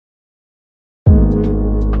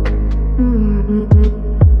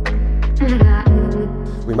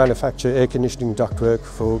manufacture air conditioning ductwork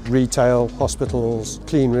for retail, hospitals,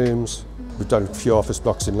 clean rooms. We've done a few office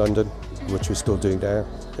blocks in London, which we're still doing now,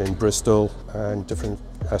 in Bristol and different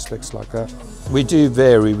aspects like that. We do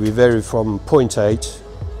vary. We vary from 0.8,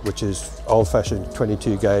 which is old-fashioned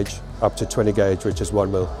 22 gauge, up to 20 gauge, which is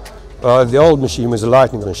 1 mil. The old machine was a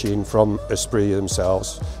lightning machine from Esprit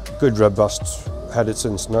themselves. Good, robust, had it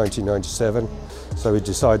since 1997. So we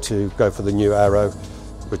decided to go for the new Arrow,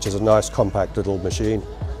 which is a nice compact little machine.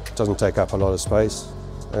 It doesn't take up a lot of space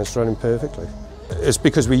and it's running perfectly. It's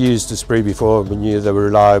because we used Esprit before, we knew they were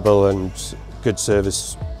reliable and good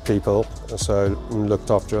service people, so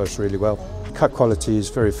looked after us really well. Cut quality is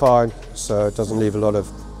very fine, so it doesn't leave a lot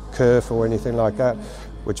of kerf or anything like that,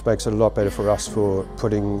 which makes it a lot better for us for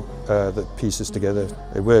putting the pieces together.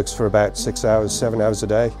 It works for about 6 hours, 7 hours a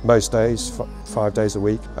day, most days, 5 days a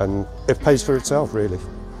week, and it pays for itself really.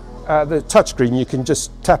 The touchscreen, you can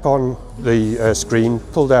just tap on the screen,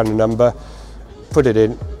 pull down a number, put it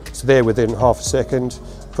in, it's there within half a second,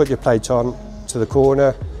 put your plate on to the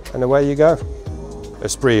corner, and away you go.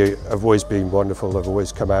 Esprit have always been wonderful. They've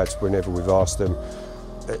always come out whenever we've asked them.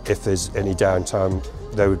 If there's any downtime,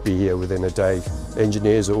 they would be here within a day.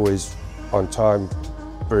 Engineers are always on time,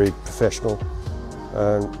 very professional,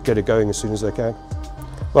 and get it going as soon as they can.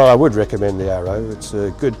 Well, I would recommend the Arrow. It's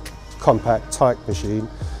a good, compact, tight machine.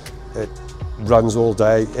 It runs all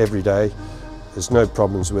day, every day. There's no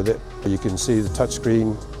problems with it. You can see the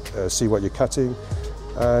touchscreen, see what you're cutting,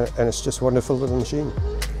 and it's just a wonderful little machine.